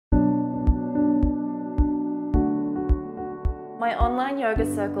My online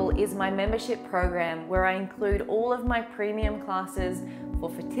yoga circle is my membership program where I include all of my premium classes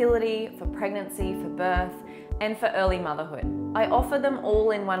for fertility, for pregnancy, for birth, and for early motherhood. I offer them all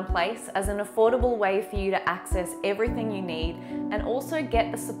in one place as an affordable way for you to access everything you need and also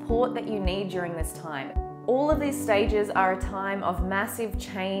get the support that you need during this time. All of these stages are a time of massive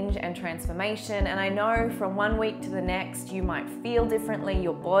change and transformation, and I know from one week to the next you might feel differently,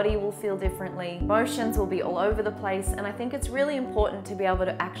 your body will feel differently, emotions will be all over the place, and I think it's really important to be able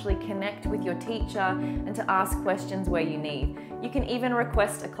to actually connect with your teacher and to ask questions where you need. You can even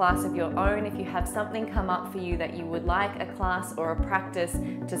request a class of your own if you have something come up for you that you would like a class or a practice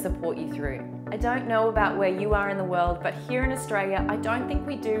to support you through. I don't know about where you are in the world, but here in Australia, I don't think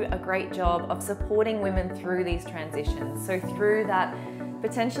we do a great job of supporting women through these transitions. So through that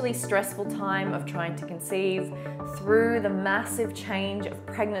potentially stressful time of trying to conceive, through the massive change of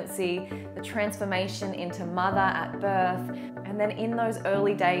pregnancy, the transformation into mother at birth, and then in those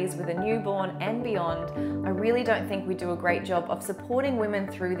early days with a newborn and beyond, I really don't think we do a great job of supporting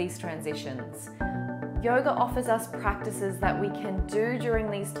women through these transitions. Yoga offers us practices that we can do during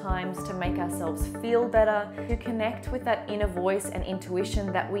these times to make ourselves feel better, to connect with that inner voice and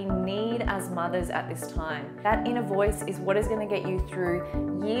intuition that we need as mothers at this time. That inner voice is what is going to get you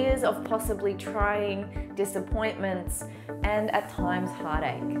through years of possibly trying, disappointments, and at times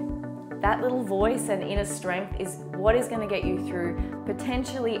heartache. That little voice and inner strength is what is going to get you through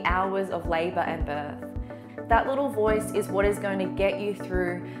potentially hours of labor and birth. That little voice is what is going to get you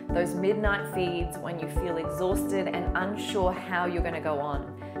through those midnight feeds when you feel exhausted and unsure how you're going to go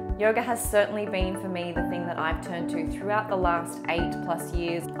on. Yoga has certainly been for me the thing that I've turned to throughout the last 8+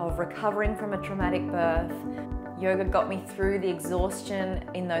 years of recovering from a traumatic birth. Yoga got me through the exhaustion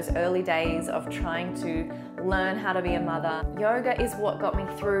in those early days of trying to learn how to be a mother. Yoga is what got me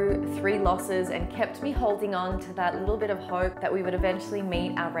through 3 losses and kept me holding on to that little bit of hope that we would eventually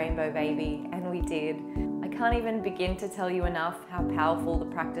meet our rainbow baby, and we did. I can't even begin to tell you enough how powerful the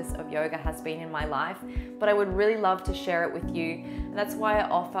practice of yoga has been in my life, but I would really love to share it with you. And that's why I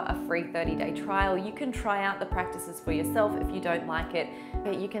offer a free 30-day trial. You can try out the practices for yourself if you don't like it,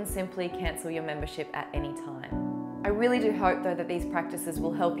 but you can simply cancel your membership at any time. I really do hope though that these practices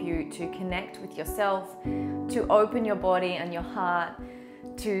will help you to connect with yourself, to open your body and your heart,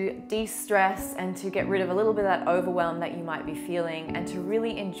 to de-stress and to get rid of a little bit of that overwhelm that you might be feeling, and to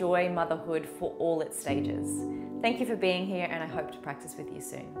really enjoy motherhood for all its stages. Thank you for being here, and I hope to practice with you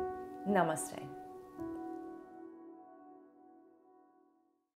soon. Namaste.